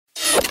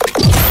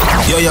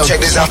Yo, check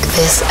this out.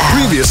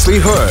 Previously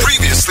heard.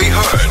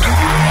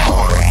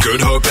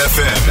 Good Hope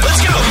FM.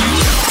 Let's go.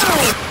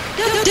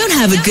 Don't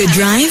have a good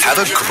drive. Have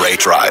a great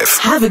drive.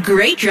 Have a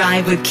great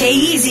drive with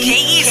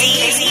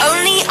K-Easy.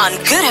 Only on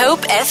Good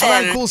Hope FM. All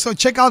right, cool. So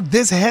check out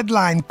this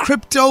headline.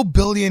 Crypto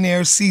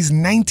billionaire sees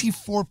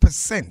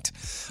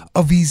 94%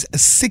 of his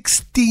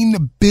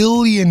 $16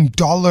 billion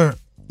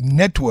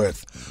net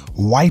worth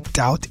wiped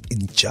out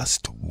in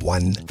just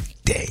one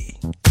day.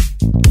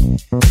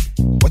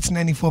 What's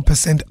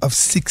 94% of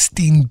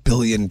 $16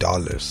 billion?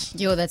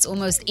 Yo, that's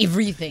almost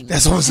everything.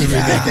 That's almost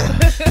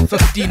everything.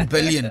 15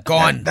 billion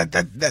gone.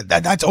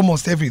 That's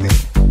almost everything.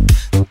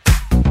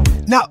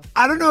 Now,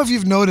 I don't know if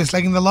you've noticed,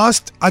 like in the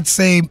last, I'd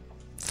say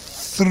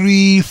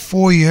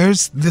 3-4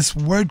 years, this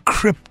word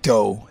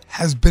crypto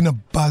has been a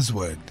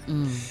buzzword.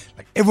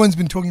 Like everyone's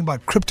been talking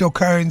about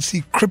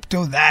cryptocurrency,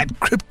 crypto that,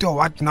 crypto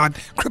whatnot,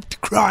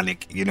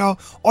 cryptochronic,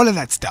 all of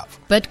that stuff.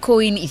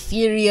 Bitcoin,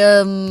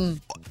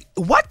 Ethereum.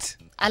 What?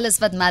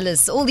 Alles wat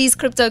malis. All these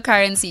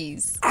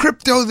cryptocurrencies.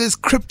 Crypto this,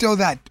 crypto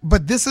that.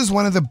 But this is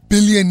one of the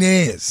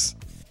billionaires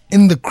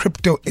in the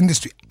crypto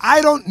industry.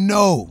 I don't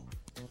know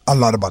a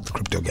lot about the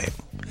crypto game.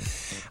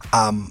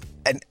 And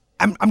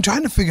I'm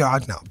trying to figure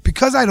out now,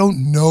 because I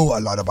don't know a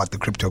lot about the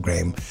crypto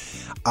game,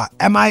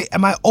 am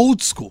I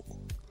old school?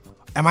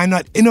 Am I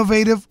not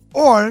innovative?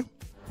 Or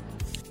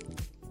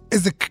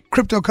is the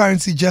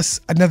cryptocurrency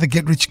just another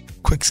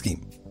get-rich-quick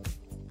scheme?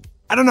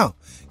 I don't know.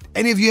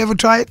 Any of you ever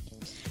try it?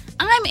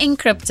 I'm in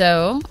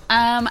crypto.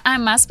 I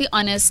must be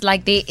honest,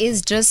 like there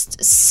is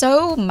just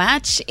so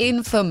much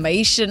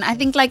information. I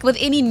think like with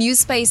any new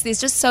space,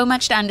 there's just so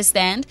much to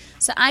understand.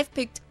 So I've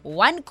picked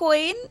one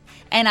coin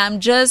and I'm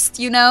just,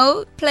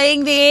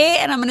 playing there,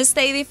 and I'm going to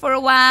stay there for a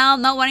while,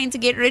 not wanting to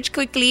get rich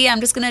quickly. I'm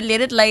just going to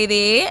let it lay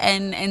there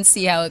and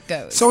see how it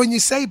goes. So when you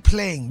say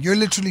playing, you're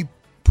literally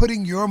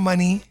putting your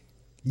money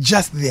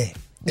just there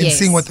and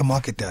seeing what the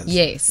market does.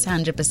 Yes,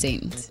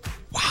 100%.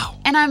 Wow.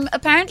 And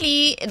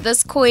apparently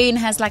this coin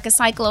has like a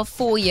cycle of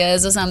 4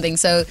 years or something.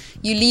 So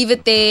you leave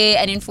it there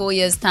and in 4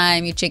 years'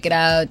 time you check it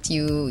out.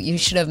 You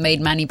should have made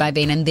money by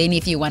then. And then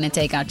if you want to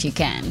take out, you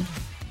can.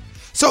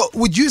 So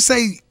would you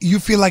say you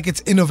feel like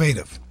it's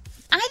innovative?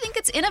 I think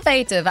it's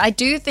innovative. I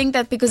do think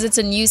that because it's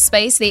a new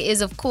space, there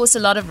is, of course, a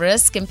lot of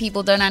risk and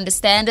people don't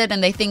understand it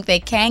and they think they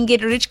can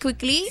get rich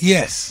quickly.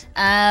 Yes.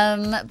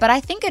 But I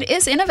think it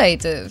is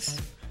innovative.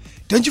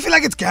 Don't you feel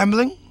like it's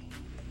gambling?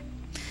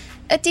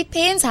 It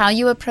depends how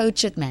you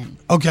approach it, man.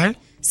 Okay.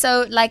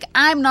 So, like,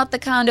 I'm not the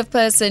kind of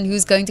person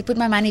who's going to put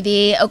my money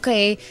there.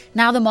 Okay,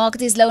 now the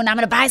market is low and I'm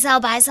going to buy,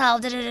 sell.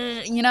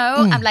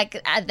 I'm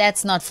like,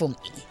 that's not for me.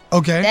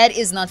 Okay. That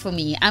is not for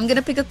me. I'm going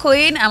to pick a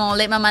coin. I'm going to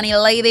let my money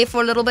lay there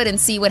for a little bit and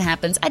see what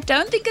happens. I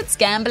don't think it's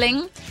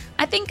gambling.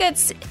 I think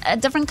it's a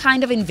different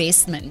kind of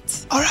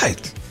investment. All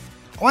right.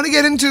 I want to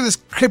get into this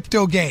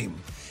crypto game.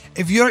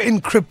 If you're in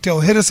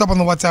crypto, hit us up on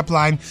the WhatsApp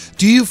line.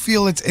 Do you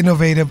feel it's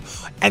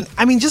innovative? And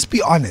I mean, just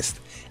be honest.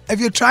 If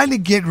you're trying to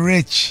get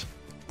rich,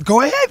 go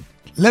ahead.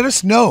 Let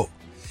us know.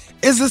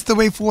 Is this the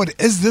way forward?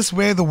 Is this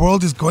where the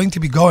world is going to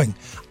be going?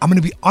 I'm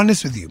going to be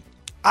honest with you.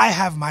 I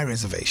have my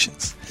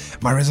reservations.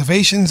 My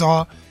reservations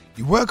are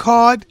you work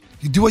hard,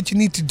 you do what you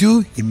need to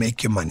do, you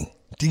make your money.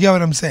 Do you get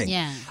what I'm saying?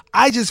 Yeah.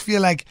 I just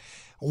feel like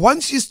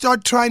once you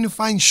start trying to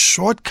find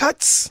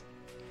shortcuts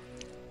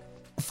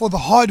for the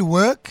hard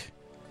work,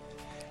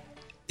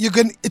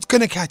 it's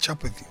going to catch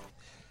up with you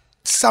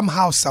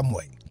somehow, some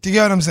way. Do you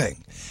get what I'm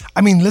saying?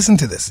 I mean, listen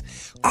to this.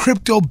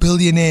 Crypto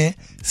billionaire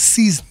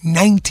sees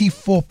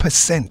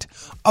 94%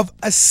 of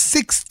a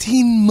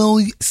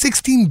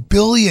 $16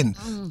 billion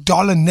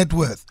net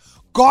worth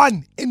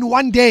gone in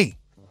one day.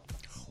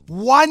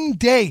 One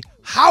day.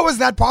 How is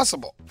that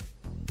possible?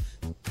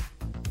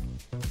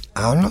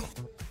 I don't know.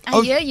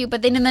 I hear you,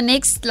 but then in the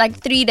next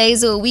 3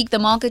 days or a week, the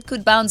market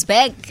could bounce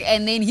back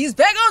and then he's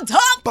back on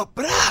top.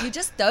 But you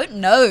just don't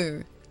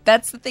know.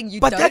 That's the thing,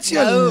 you don't know. But that's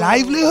your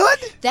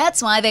livelihood?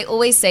 That's why they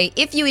always say,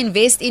 if you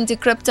invest into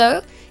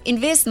crypto,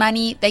 invest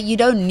money that you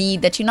don't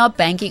need, that you're not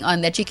banking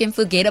on, that you can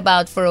forget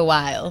about for a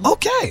while.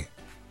 Okay.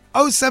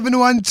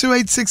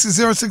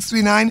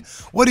 071-286-0639.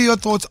 What are your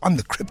thoughts on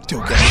the crypto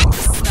game?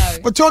 No.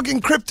 We're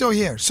talking crypto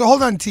here. So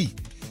hold on, T.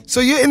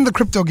 So you're in the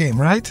crypto game,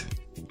 right?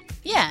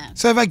 Yeah.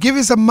 So if I give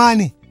you some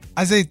money,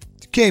 I say,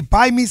 okay,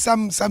 buy me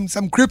some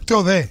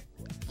crypto there.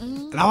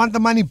 And I want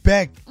the money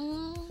back.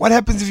 What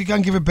happens if you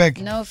can't give it back?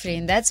 No,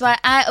 friend. That's why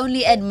I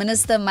only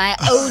administer my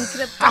own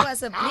crypto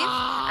as a brief.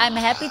 I'm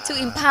happy to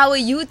empower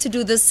you to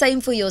do the same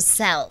for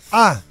yourself.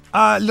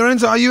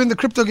 Lorenzo, are you in the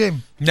crypto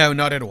game? No,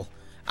 not at all.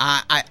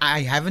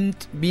 I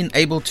haven't been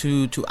able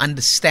to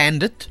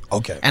understand it.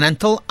 Okay. And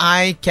until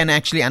I can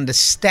actually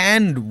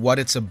understand what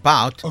it's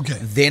about,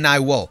 then I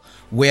will.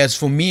 Whereas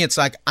for me, it's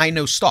like I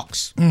know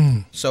stocks.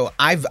 So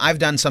I've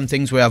done some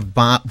things where I've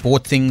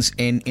bought things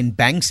in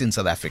banks in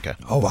South Africa.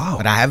 Oh, wow.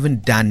 But I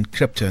haven't done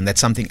crypto, and that's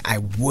something I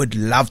would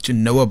love to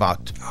know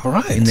about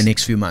in the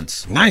next few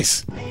months.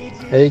 Nice.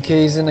 Hey,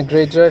 K's in a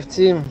great drive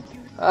team.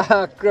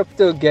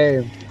 Crypto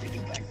game.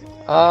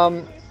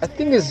 I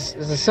think it's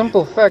a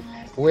simple fact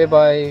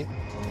whereby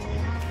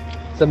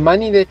the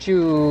money that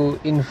you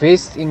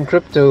invest in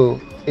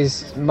crypto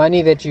is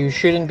money that you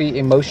shouldn't be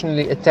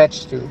emotionally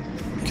attached to.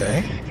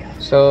 Okay.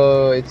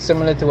 So it's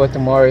similar to what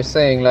Tamara is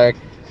saying. Like,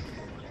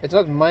 it's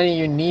not money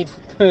you need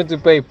to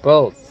pay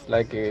bills.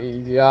 Like,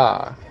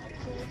 yeah,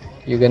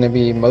 you're gonna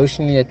be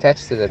emotionally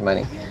attached to that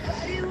money.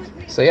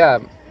 So yeah,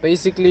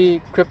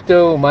 basically,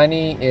 crypto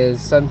money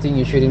is something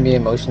you shouldn't be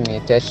emotionally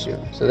attached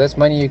to. So that's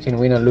money you can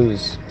win or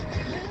lose.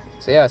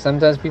 So yeah,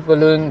 sometimes people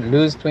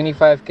lose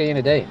 25k in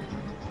a day,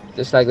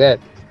 just like that.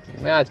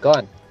 Yeah, it's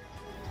gone.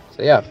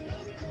 So yeah.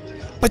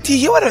 But do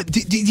you hear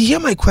do you hear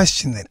my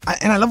question then?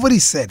 And I love what he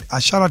said.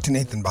 Shout out to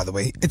Nathan, by the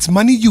way. It's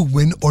money you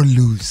win or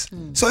lose.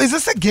 So is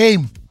this a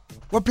game?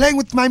 We're playing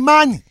with my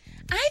money.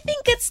 I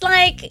think it's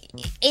like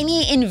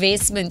any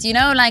investment,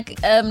 like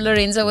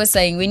Lorenzo was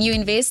saying, when you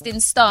invest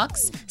in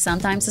stocks,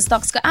 sometimes the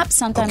stocks go up,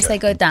 sometimes they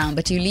go down,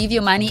 but you leave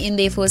your money in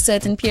there for a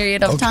certain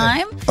period of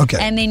time,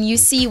 and then you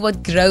see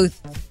what growth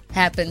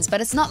happens.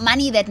 But it's not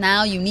money that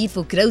now you need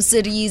for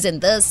groceries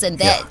and this and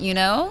that,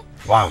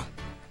 Wow.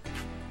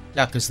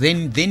 Yeah, because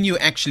then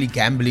you're actually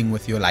gambling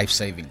with your life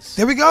savings.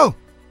 There we go.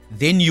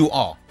 Then you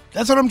are.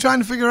 That's what I'm trying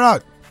to figure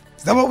out.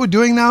 Is that what we're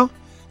doing now?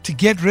 To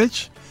get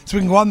rich? So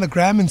we can go on the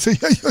gram and say,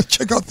 yo,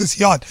 check out this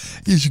yacht.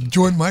 You should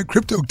join my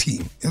crypto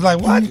team. It's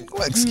like, what?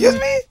 Excuse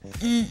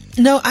me?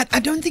 No, I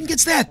don't think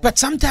it's that. But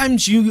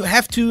sometimes you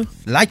have to,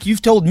 like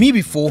you've told me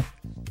before,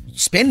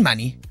 spend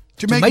money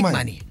to make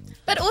money.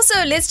 But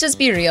also, let's just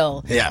be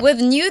real. Yeah.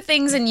 With new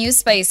things and new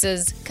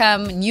spaces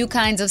come new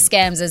kinds of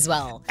scams as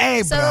well.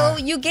 Hey, so bro.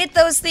 you get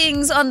those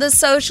things on the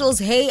socials.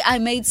 Hey, I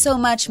made so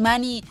much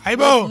money. Hey,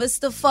 bro. With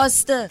Mr.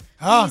 Foster.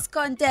 Please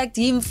contact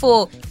him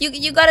for...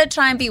 You got to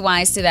try and be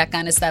wise to that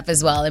kind of stuff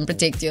as well and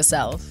protect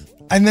yourself.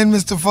 And then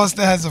Mr.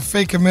 Foster has a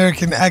fake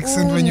American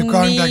accent when you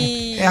contact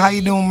him. Hey, how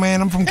you doing,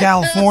 man? I'm from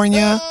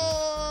California.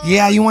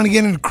 Yeah, you want to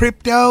get into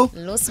crypto?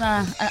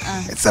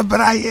 It's a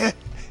bad idea.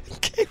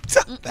 Keeps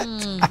up that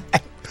time.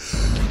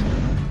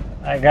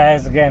 Hi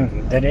guys,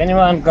 again, did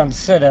anyone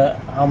consider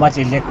how much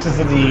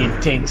electricity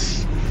it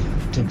takes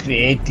to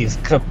create these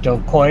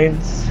crypto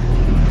coins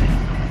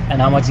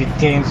and how much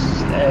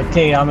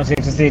how much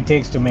electricity it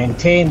takes to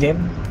maintain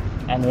them?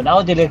 And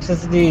without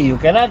electricity, you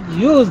cannot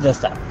use the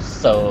stuff.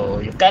 So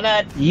you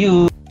cannot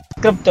use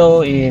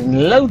crypto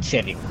in load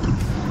shedding.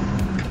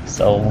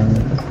 So,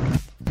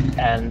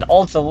 and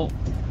also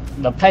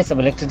the price of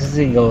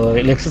electricity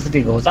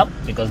goes up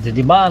because the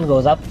demand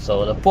goes up,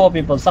 so the poor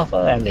people suffer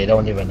and they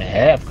don't even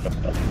have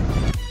crypto.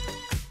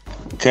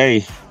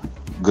 Okay,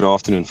 good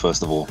afternoon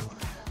first of all.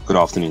 Good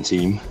afternoon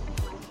team.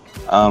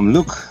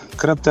 Look,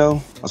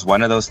 crypto is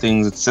one of those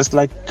things. It's just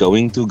like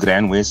going to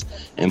Grand West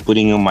and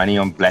putting your money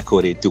on black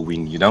or red to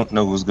win. You don't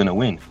know who's gonna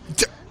win.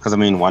 Because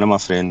one of my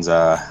friends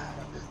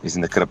is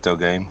in the crypto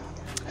game,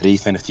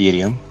 Reef and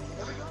Ethereum,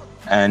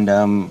 and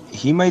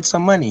he made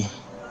some money.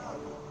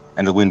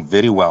 And it went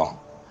very well.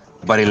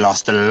 But he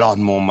lost a lot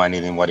more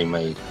money than what he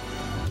made.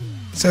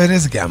 So it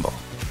is a gamble.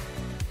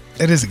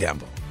 It is a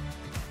gamble.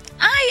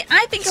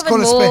 I think of it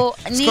more...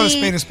 Let's call a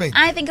spade a spade.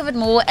 I think of it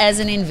more as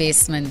an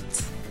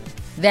investment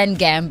than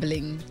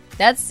gambling.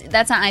 That's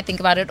how I think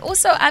about it.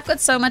 Also, I've got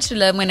so much to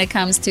learn when it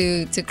comes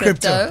to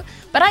crypto.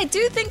 But I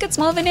do think it's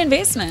more of an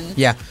investment.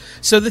 Yeah.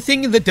 So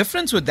the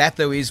difference with that,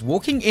 though, is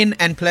walking in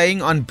and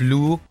playing on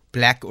blue,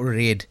 black, or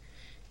red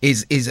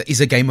is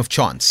a game of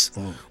chance.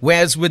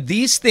 Whereas with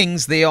these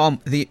things, they are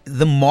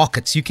the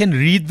markets. You can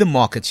read the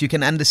markets. You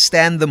can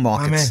understand the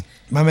markets.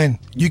 My man,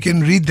 you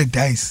can read the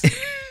dice.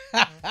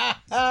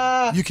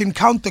 You can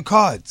count the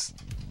cards.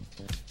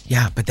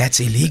 Yeah, but that's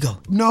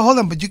illegal. No, hold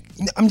on. But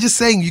I'm just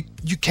saying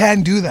you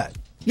can do that.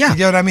 Yeah. You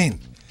get what I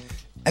mean?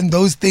 And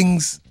those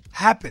things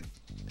happen.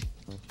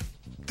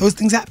 Those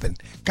things happen.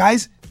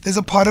 Guys, there's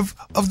a part of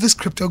this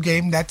crypto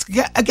game that's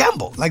a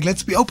gamble. Like,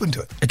 let's be open to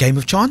it. A game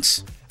of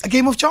chance? A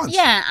game of chance.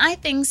 Yeah, I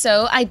think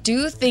so. I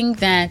do think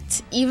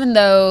that even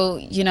though,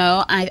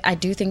 I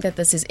do think that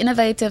this is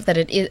innovative, that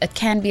it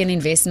can be an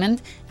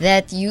investment,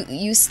 that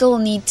you still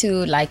need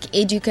to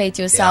educate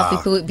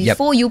yourself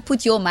before you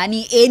put your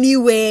money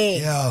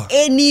anywhere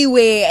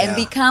and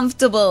be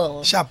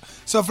comfortable. Sharp.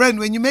 So friend,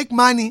 when you make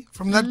money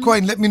from that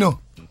coin, let me know.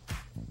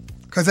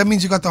 Because that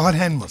means you got the hot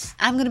hand, Moss.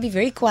 I'm going to be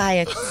very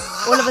quiet.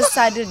 All of a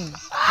sudden,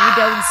 you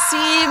don't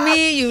see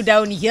me, you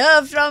don't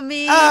hear from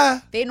me.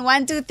 Then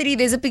 1, 2, 3,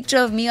 there's a picture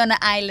of me on an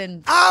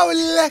island. Oh,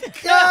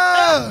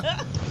 lekker!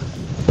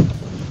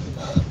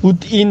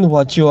 Put in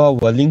what you are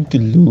willing to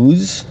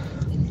lose.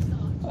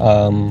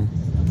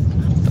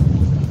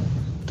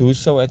 Do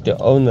so at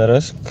your own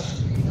risk.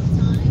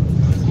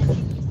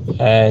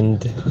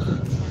 And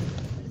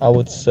I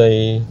would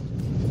say...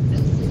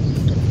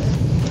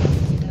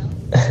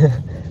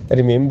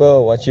 remember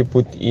what you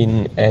put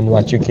in and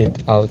what you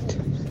get out.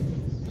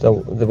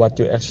 What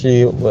you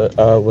actually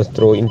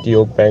withdraw into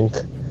your bank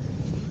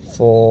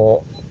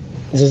for.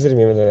 Just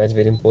remember that's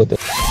very important.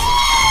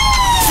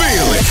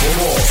 Feel it.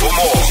 For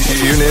more,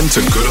 tune in to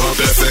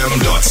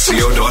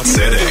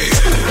goodhopefm.co.za.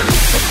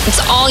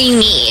 It's all you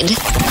need.